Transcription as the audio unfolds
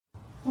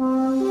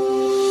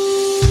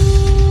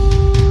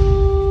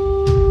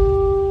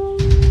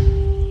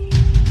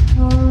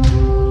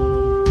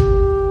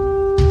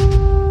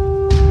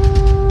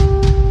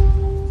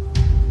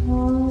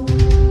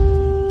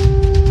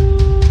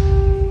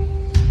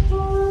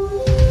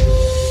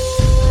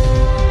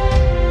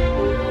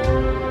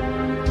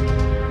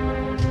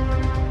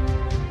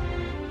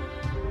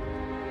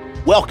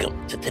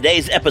Welcome to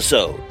today's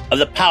episode of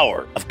The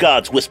Power of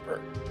God's Whisper,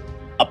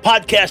 a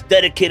podcast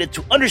dedicated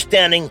to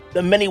understanding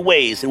the many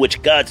ways in which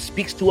God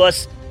speaks to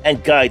us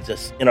and guides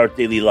us in our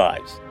daily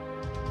lives.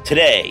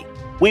 Today,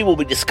 we will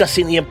be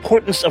discussing the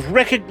importance of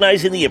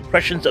recognizing the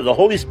impressions of the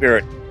Holy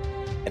Spirit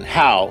and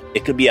how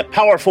it can be a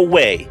powerful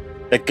way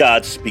that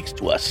God speaks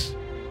to us.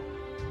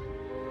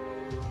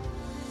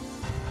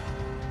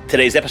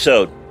 Today's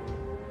episode,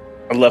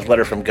 a love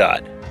letter from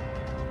God.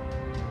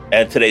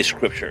 And today's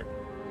scripture.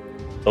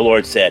 The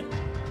Lord said,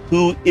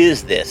 "Who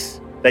is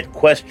this that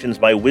questions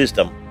my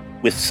wisdom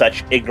with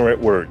such ignorant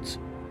words?"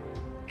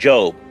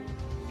 Job,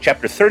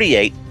 chapter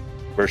 38,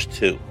 verse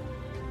 2.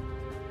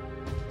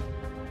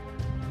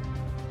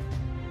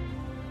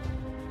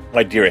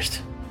 My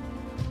dearest,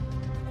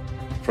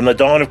 from the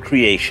dawn of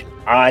creation,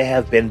 I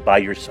have been by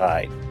your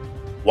side,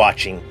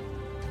 watching,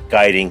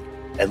 guiding,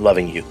 and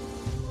loving you.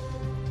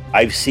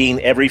 I've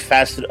seen every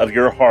facet of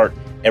your heart,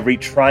 every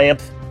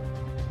triumph,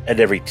 and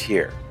every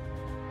tear.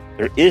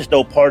 There is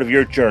no part of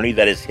your journey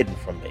that is hidden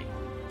from me.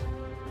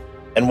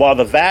 And while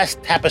the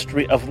vast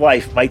tapestry of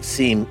life might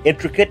seem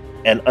intricate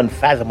and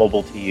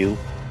unfathomable to you,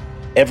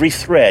 every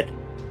thread,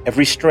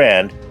 every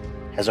strand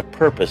has a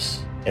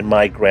purpose in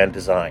my grand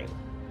design.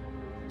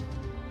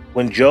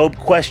 When Job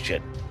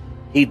questioned,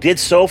 he did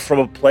so from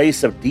a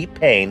place of deep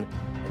pain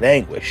and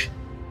anguish.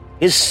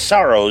 His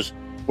sorrows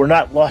were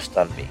not lost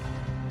on me.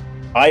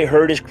 I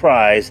heard his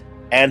cries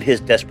and his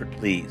desperate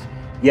pleas,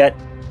 yet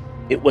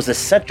it was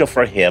essential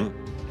for him,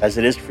 as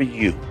it is for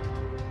you,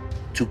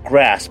 to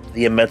grasp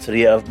the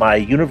immensity of my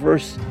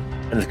universe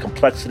and the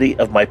complexity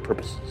of my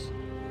purposes.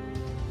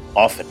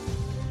 Often,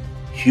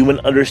 human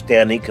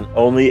understanding can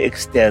only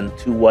extend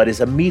to what is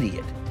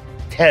immediate,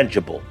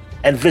 tangible,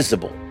 and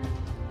visible.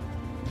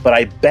 But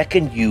I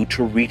beckon you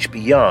to reach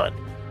beyond,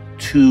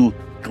 to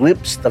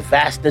glimpse the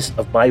vastness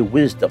of my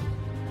wisdom,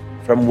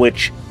 from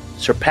which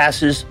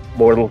surpasses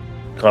mortal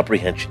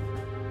comprehension.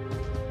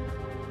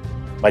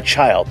 My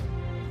child,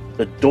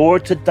 the door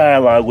to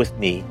dialogue with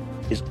me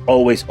is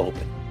always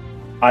open.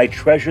 I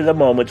treasure the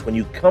moments when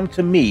you come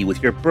to me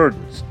with your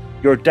burdens,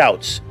 your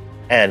doubts,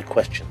 and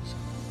questions.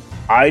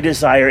 I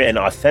desire an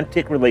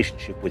authentic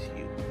relationship with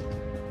you,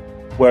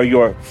 where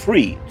you're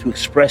free to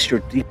express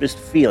your deepest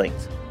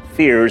feelings,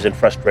 fears, and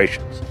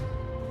frustrations.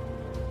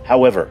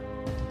 However,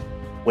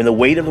 when the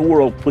weight of the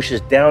world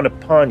pushes down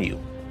upon you,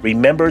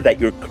 remember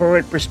that your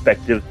current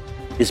perspective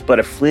is but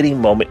a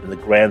fleeting moment in the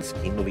grand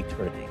scheme of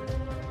eternity.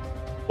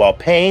 While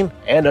pain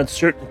and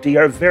uncertainty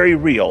are very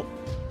real,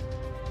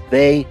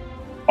 they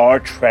are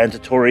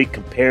transitory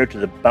compared to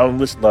the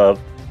boundless love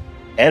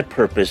and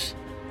purpose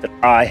that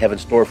I have in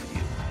store for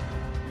you.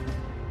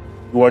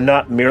 You are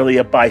not merely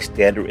a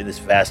bystander in this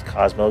vast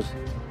cosmos.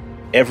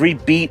 Every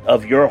beat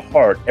of your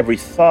heart, every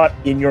thought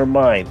in your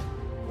mind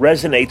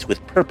resonates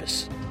with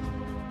purpose.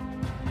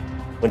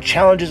 When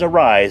challenges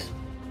arise,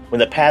 when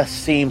the path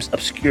seems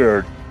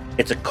obscured,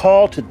 it's a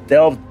call to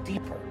delve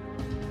deeper,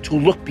 to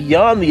look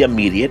beyond the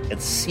immediate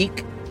and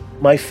seek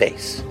my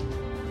face.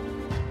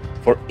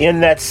 For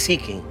in that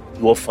seeking,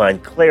 you will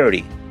find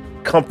clarity,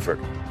 comfort,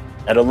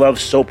 and a love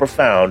so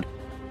profound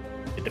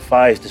it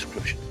defies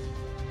description.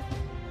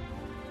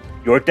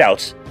 Your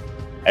doubts,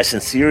 as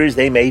sincere as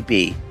they may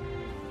be,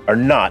 are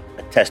not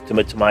a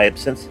testament to my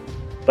absence,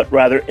 but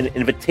rather an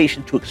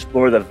invitation to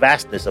explore the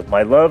vastness of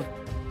my love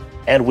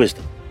and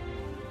wisdom.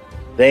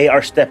 They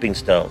are stepping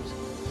stones,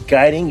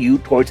 guiding you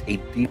towards a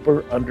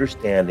deeper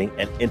understanding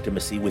and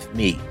intimacy with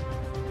me.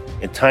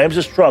 In times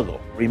of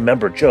struggle,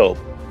 remember Job,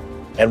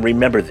 and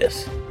remember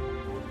this: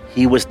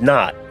 he was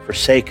not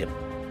forsaken,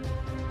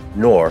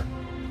 nor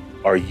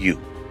are you.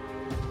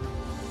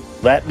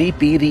 Let me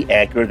be the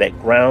anchor that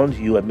grounds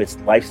you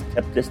amidst life's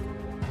tempest.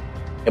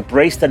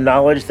 Embrace the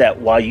knowledge that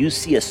while you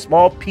see a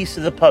small piece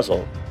of the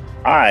puzzle,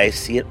 I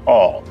see it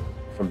all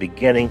from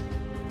beginning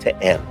to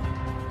end.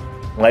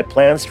 My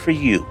plans for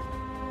you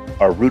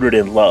are rooted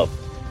in love,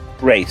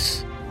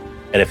 grace,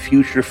 and a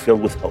future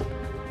filled with hope.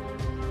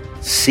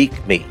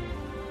 Seek me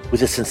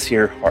with a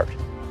sincere heart,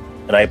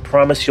 and I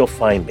promise you'll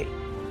find me.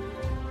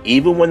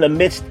 Even when in the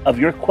midst of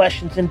your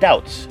questions and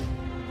doubts,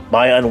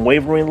 my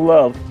unwavering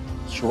love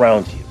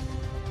surrounds you.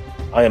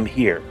 I am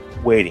here,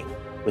 waiting,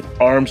 with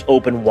arms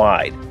open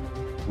wide,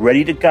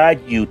 ready to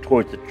guide you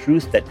towards the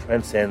truth that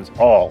transcends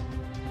all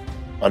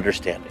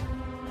understanding.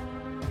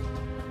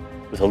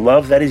 With a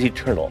love that is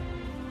eternal,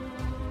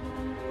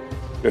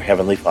 your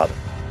Heavenly Father.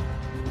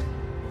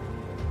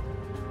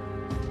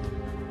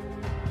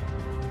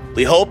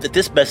 We hope that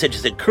this message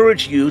has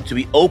encouraged you to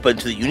be open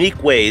to the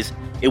unique ways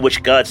in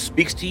which God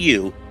speaks to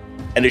you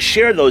and to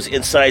share those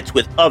insights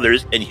with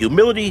others in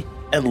humility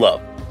and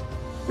love.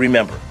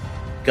 Remember,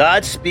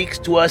 God speaks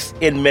to us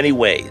in many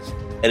ways,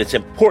 and it's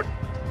important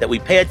that we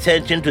pay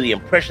attention to the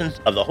impressions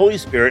of the Holy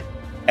Spirit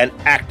and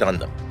act on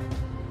them.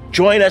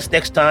 Join us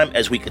next time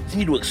as we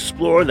continue to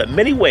explore the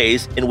many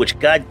ways in which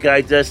God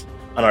guides us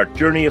on our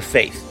journey of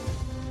faith.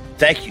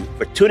 Thank you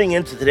for tuning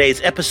in to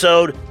today's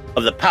episode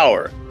of The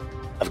Power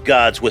of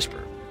God's Whisper.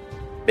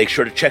 Make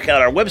sure to check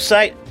out our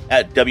website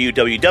at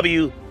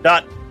www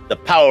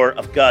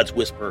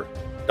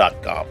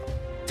thepowerofgodswhisper.com.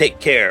 Take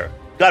care,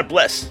 God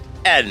bless,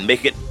 and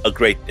make it a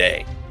great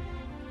day.